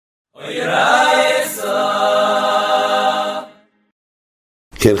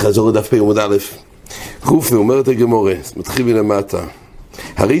כן, חזור לדף פי עמוד א', גוף ואומרת הגמורה, מתחיל מלמטה.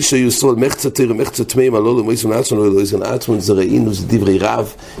 הרי שיוסרו על מחצה תיר ומחצה תמיים הלא למויסון עצמון או אלויסון עצמון, זה ראינו, זה דברי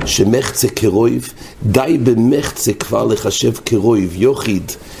רב, שמחצה כרויב, די במחצה כבר לחשב כרויב,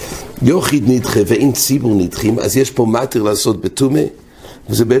 יוחיד נדחה ואין ציבור נדחים, אז יש פה מטר לעשות בתומה,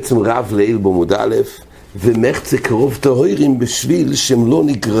 וזה בעצם רב לעיל בעמוד א', ומחצה קרוב טהורים בשביל שהם לא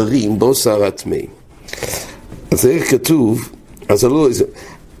נגררים בוסר הטמאים. אז איך כתוב, אז לא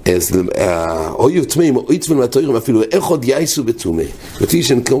אז אוי טמאים או יצבן מהטהורים אפילו איך עוד יעשו בתומה, לפי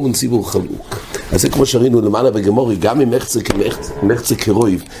שאין קרוב ציבור חלוק. אז זה כמו שראינו למעלה בגמורי, גם אם מחצה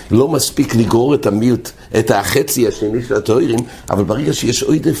כרויב לא מספיק לגרור את המיעוט, את החצי השני של הטהורים, אבל ברגע שיש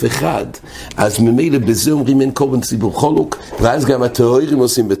עודף אחד, אז ממילא בזה אומרים אין קרוב ציבור חלוק, ואז גם הטהורים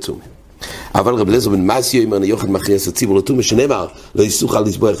עושים בתומה. אבל רב אליעזר בן מסיה אומר יוחד מכריע הציבור לתומה, שנאמר לא יסוך על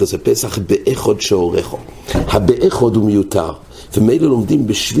לזבוח את הפסח באחד שעורכו. הבאחד הוא מיותר, ומילא לומדים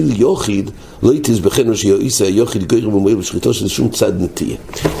בשביל יוחיד לא יתזבחנו שיועיסה יוחיד גויר ומועיל בשחיתו של שום צד נטייה.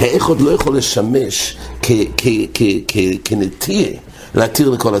 האחד לא יכול לשמש כנטייה להתיר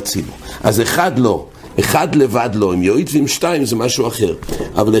לכל הציבור, אז אחד לא, אחד לבד לא, אם יועיד ועם שתיים זה משהו אחר,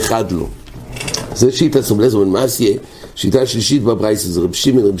 אבל אחד לא. זה שיטה רב אליעזר בן מסיה. שיטה שלישית בברייתא זה רב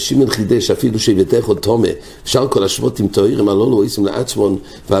שמעון חידש אפילו שבט אחד תומה, אפשר כל השבותים טהורים הלא לא עושים לעצמון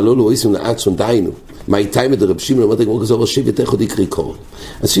והלא לא עושים לעצמון, דהיינו מה איתה עם רב שמעון אמרת הגמרא כזו שבט אחד יקרא קורן.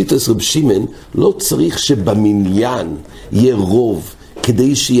 אז שיטה רב שמעון לא צריך שבמניין יהיה רוב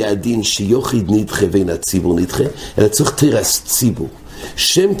כדי שיהיה הדין שיוחיד נדחה ואין הציבור נדחה, אלא צריך תרס ציבור,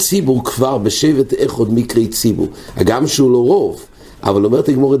 שם ציבור כבר בשבט אחד מקרא ציבור, גם שהוא לא רוב, אבל אומרת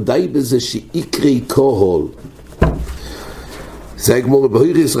הגמרא די בזה שיקרא קהל. זה הגמור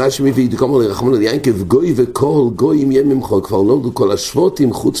בהיריס רש"י מביא דקאמר לרחמנא ליעקב גוי וכל גויים יהיה ממך, כבר נולדו כל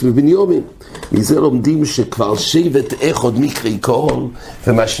השבטים חוץ מבנימין. מזה לומדים שכבר שבט אחד מקרא קהל,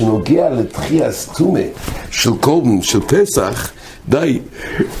 ומה שנוגע לתחיית טומאה של קורבן של פסח, די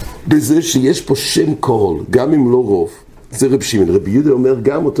בזה שיש פה שם קהל, גם אם לא רוב. זה רב שמעון. רב יהודה אומר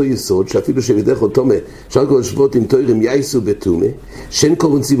גם אותו יסוד, שאפילו שבט אחד תומה, שאר כל השבטים טהורים יעשו בתומה, שאין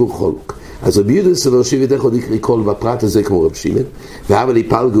קורבן ציבור חלוק. אז רבי יהודה סבר שבט אחד יקרא קהל בפרט הזה כמו רב שמעון, והבל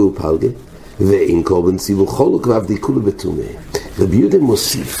יפלגו ופלגה, ואין קורבן ציבור חלוק ועבדי כולו בתומה. רבי יהודה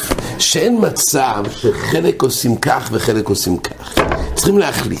מוסיף שאין מצב שחלק עושים כך וחלק עושים כך. צריכים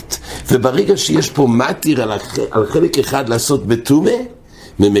להחליט. וברגע שיש פה מתיר על חלק אחד לעשות בתומה,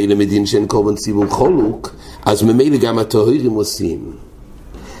 ממילא מדין שאין קורבן ציבור חלוק, אז ממילא גם הטהורים עושים.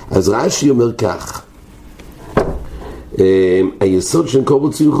 אז רש"י אומר כך, היסוד של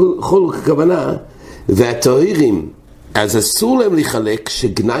קורבן ציבור חלוק הכוונה, והטהורים, אז אסור להם לחלק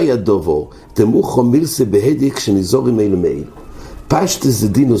שגנאי הדובו, תמוכו מילסה בהדיק שנזורים מייל מייל. פשט זה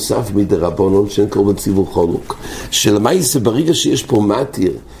דין נוסף מדרבנן שאין קורבן ציבור חלוק, שלמעשה ברגע שיש פה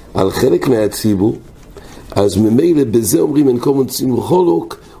מתיר על חלק מהציבור, אז ממילא בזה אומרים אין קורבן ציבור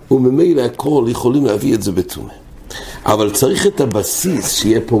חלוק, וממילא הכל יכולים להביא את זה בתומה. אבל צריך את הבסיס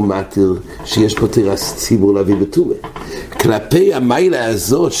שיהיה פה מתיר, שיש פה תרס ציבור להביא בתומה. כלפי המיילה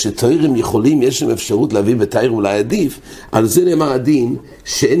הזאת שטהורים יכולים, יש להם אפשרות להביא בתאיר ולהעדיף, על זה נאמר הדין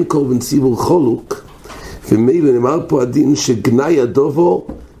שאין קורבן ציבור חלוק, ומילא נאמר פה הדין שגנאי הדובו,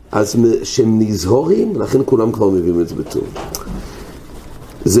 אז שהם נזהורים, לכן כולם כבר מביאים את זה בתומה.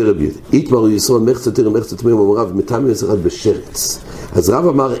 זה רבי יהודה. איתמר ישרון מחצה תיר ומחצה תמיים אמריו מטעמים אחד בשרץ. אז רב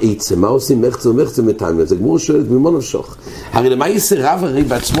אמר עצה, מה עושים מחצה ומחצה מטעמים? אז הגמור שואלת ממה נפשוך? הרי למה יעשה רב הרי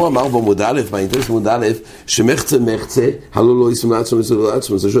בעצמו אמר בעמוד א', באינטרס בעמוד א', שמחצה מחצה, הלא לא ישם לעצמם, ישם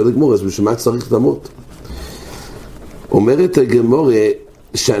לעצמם, זה שואל הגמור, אז בשביל מה צריך למות? אומרת הגמור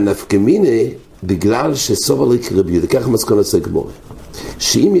שהנפקמינה בגלל שסוברליק רבי יהודה, כך מסקנות זה הגמור.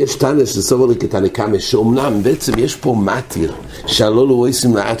 שאם יש תנא שסוברליק את הנקמה, שאומנם בעצם יש פה מתיר, שהלא לא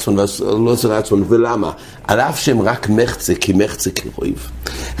עושים לעצמם ולא עושים לעצמם, ולמה? על אף שהם רק מחצה, כי מחצה כרויב.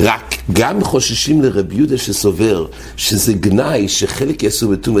 רק גם חוששים לרבי יהודה שסובר, שזה גנאי שחלק יעשו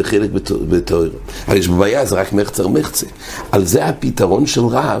בתומה, חלק בטהורים. אבל יש בבעיה, זה רק מחצה ומחצה. על זה הפתרון של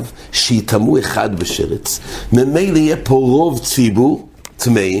רב, שיתאמו אחד בשרץ. ממילא יהיה פה רוב ציבור,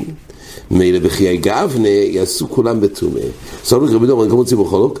 טמאים, מילא בחיי גבנה יעשו כולם בתומה. סוף רבי יהודה אומר קורבן ציבור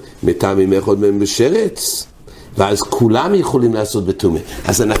חלוק, מטעמים אחד מהם בשרץ, ואז כולם יכולים לעשות בתומה.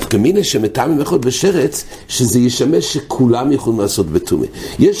 אז הנפקמינה שמטעמים אחד בשרץ, שזה ישמש שכולם יכולים לעשות בתומה.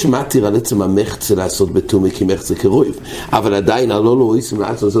 יש מתיר על עצם המחצה לעשות בתומה כי מחצה כרויב, אבל עדיין הלא לא עושים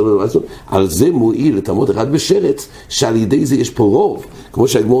לעצמם, על זה מועיל לתמות אחד בשרץ, שעל ידי זה יש פה רוב, כמו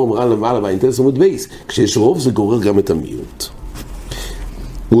שהגמור אמרה למעלה באינטרס עמוד בייס, כשיש רוב זה גורר גם את המיעוט.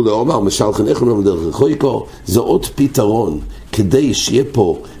 ולאמר משל חנכנו דרך חויקו, זה עוד פתרון, כדי שיהיה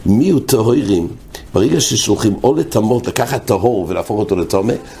פה מיעוט טהורים, ברגע ששולחים או לתמות, לקחת טהור ולהפוך אותו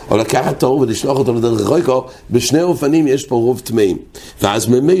לתומה, או לקחת טהור ולשלוח אותו לדרך רויקו, בשני אופנים יש פה רוב טמאים. ואז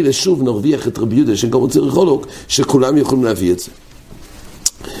ממילא שוב נרוויח את רבי יהודה, שגם רוצה לחולוק, שכולם יכולים להביא את זה.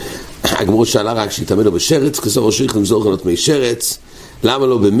 הגמרא שאלה רק שיתאמן לו בשרץ, כסור ראשי למזור חנות מי שרץ, למה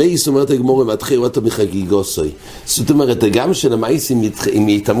לא במייס? אומרת הגמרא, מתחיל אותו מחגיגוסוי. זאת אומרת, גם של המייס, אם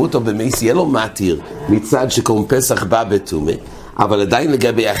יתאמו אותו במייס, יהיה לו מתיר מצד שקוראים פסח בא בתומה, אבל עדיין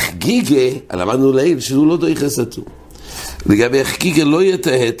לגבי החגיגה, למדנו לעיל שהוא לא דויחס אותו. לגבי החגיגה לא יהיה את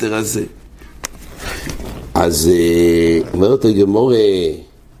ההתר הזה. אז אומרת הגמרא,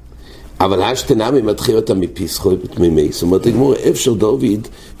 אבל השתנמי מתחיל אותה מפסחו בתמימייס. אומרת הגמרא, אפשר דוד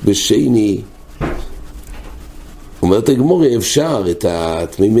בשני, אומרת הגמרא, אפשר את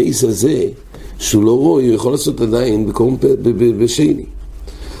התמימייס הזה, שהוא לא רואה, הוא יכול לעשות עדיין בשני.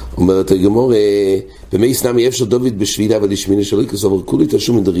 אומרת הגמרא, במייס נמי אפשר דוד בשבילה ולשמינה שלו, כסובר כולי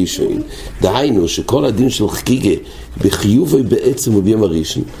תשום מן דרישון. דהיינו שכל הדין של חגיגה בחיובי בעצם הוא ביום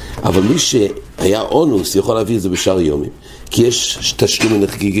הראשון, אבל מי שהיה אונוס יכול להביא את זה בשאר יומים, כי יש תשלום מן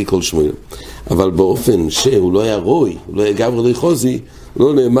החגיגה כל שמונה. אבל באופן שהוא לא היה רוי, הוא לא היה גבר לא חוזי,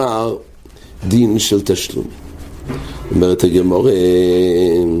 לא נאמר דין של תשלום. אומרת הגמרא,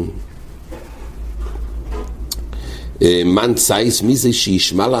 מן צייס, מי זה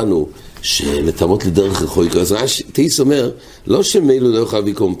שישמע לנו שלתמות לדרך רחוק? אז תייס אומר, לא שמילו לא יוכל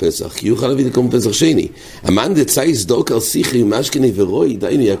להביא קום פסח, כי יוכל להביא קום פסח שני. המן דה צייס דוקר שיחי משכני ורוי,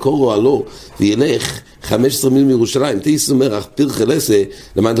 דיינו יקורו עלו וילך 15 מיל מירושלים. תייס אומר, אך פרחה לסה,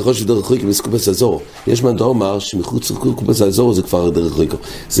 למען דה חושב דרך רחוק מסקופס הזור. יש מן דה אומר שמחוץ לקופס הזור זה כבר דרך רחוק.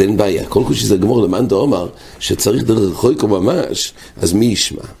 זה אין בעיה. כל כושי זה גמור למען דה אומר שצריך דרך רחוק ממש, אז מי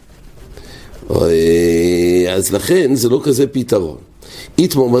ישמע? אז לכן זה לא כזה פתרון.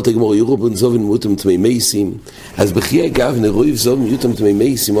 איתמה אומרת הגמור, יורו בן זובן מיותם תמי מייסים, אז בחיי גבנה רויב זובן מיותם תמי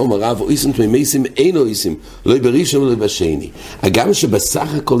מייסים, אומר רב, אויסם תמי מייסים אין אויסם, לא בראשון ולא בשני. הגם שבסך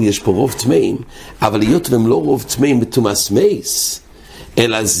הכל יש פה רוב תמאים, אבל היות והם לא רוב תמאים בתומאס מייס,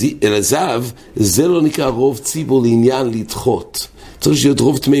 אלא זב, זה לא נקרא רוב ציבור לעניין לדחות. צריך להיות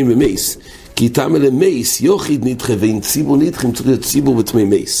רוב תמאים במייס. כי איתם אלה מייס, יוחיד נדחה, ואין ציבור נדחים, צריך להיות ציבור בתמי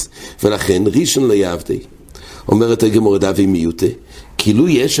מייס. ולכן, ראשון לא יעבדי. אומרת הגמרא דאבי מיוטה, כאילו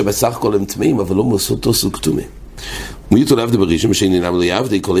יש שבסך הכל הם תמאים, אבל לא מוסותו סוג תומה. מיוטו לעבדי בראשון, בשני נם לא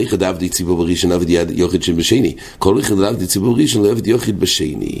יעבדי, כל אחד עבדי ציבור בראשון, עבדי יוחיד שם בשני. כל אחד עבדי ציבור בראשון, לא עבדי יוחיד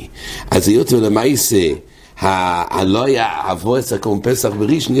בשני. אז היות ולמייסה, לא היה עבור את הקום פסח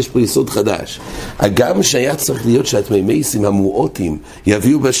בראשון, יש פה יסוד חדש. גם שהיה צריך להיות שהתמימייסים המועטים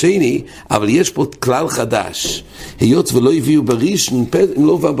יביאו בשני, אבל יש פה כלל חדש. היות ולא הביאו בראשון, אם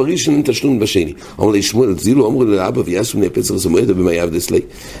לא עבר בראשון, אין תשלום בשני. אמרו לי שמואל, זילו, אמרו לי לאבא ויעשו בני פסח, זה מועד במה יעבדס לי.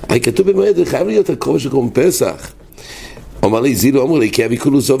 כתוב במועד, חייב להיות הקרוב של קום פסח. אמר לי, זילו, אמרו לי, כי אבי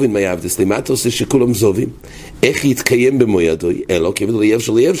כולו זובין מה יעבדס לי. מה אתה עושה שכולם זובים? איך יתקיים במועדוי? אלא, כי לא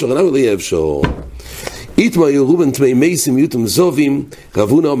יאפשר, לא יאפשר. איתמה ירובן תמי מייסים מיותם זובים,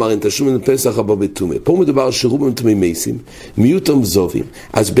 רבונה אומר אין תשלום מן פסח הבא בתומה. פה מדובר שרובן תמי מייסים מיותם זובים.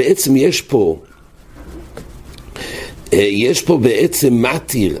 אז בעצם יש פה בעצם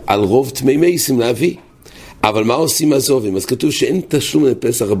מתיר על רוב תמי מייסים להביא. אבל מה עושים הזובים? אז כתוב שאין תשלום מן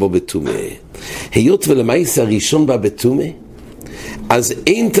פסח הבא בתומה. היות ולמייס הראשון בא בתומה, אז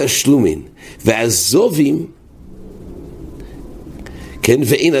אין תשלומים. והזובים, כן,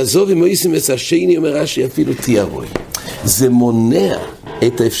 ואין הזובים מויסים את השני, אומר רש"י, אפילו תיארוי. זה מונע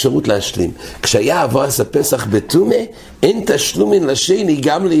את האפשרות להשלים. כשהיה אבוס הפסח בתומה, אין תשלומים לשני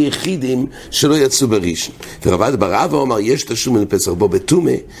גם ליחידים שלא יצאו בראשון. ורבד ברבא אומר, יש תשלומים לפסח בו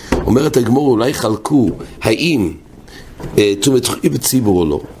בתומה, אומרת הגמור, אולי חלקו, האם תומה תחוי בציבור או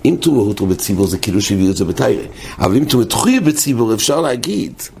לא. אם תומה הותרו בציבור זה כאילו שהביאו את זה בתיירה. אבל אם תומה תחוי בציבור אפשר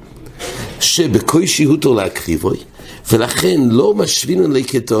להגיד שבקושי הותרו להקריבוי, ולכן לא משווינו לי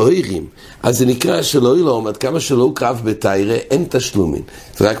כטהורים, אז זה נקרא שלא ילום, עד כמה שלא קרב בתיירה, אין תשלומים,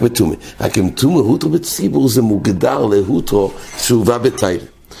 זה רק בתומה. רק אם תומה הותרו בציבור, זה מוגדר להותרו שהובא בתיירה.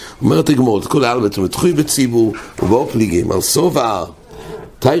 אומרת הגמור, כל העל בתומה תחוי בציבור, ובאו פליגים, על סובר,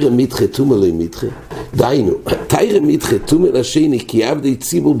 תיירה מתחה, תומה לא מתחה. דיינו, תיירה מתחה, תומה לשני, כי עבדי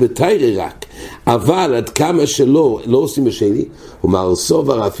ציבור בתיירה רק, אבל עד כמה שלא עושים בשני, אומר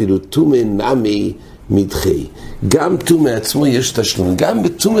סובר אפילו תומה נמי, מדחי. גם תומה עצמו יש תשלום, גם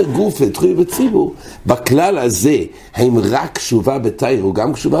בתומה גופה, תחוי בציבור, בכלל הזה, האם רק קשובה בתיירה או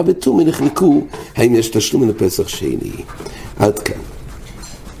גם קשובה בתומה נחלקו, האם יש תשלום לפסח שני. עד כאן.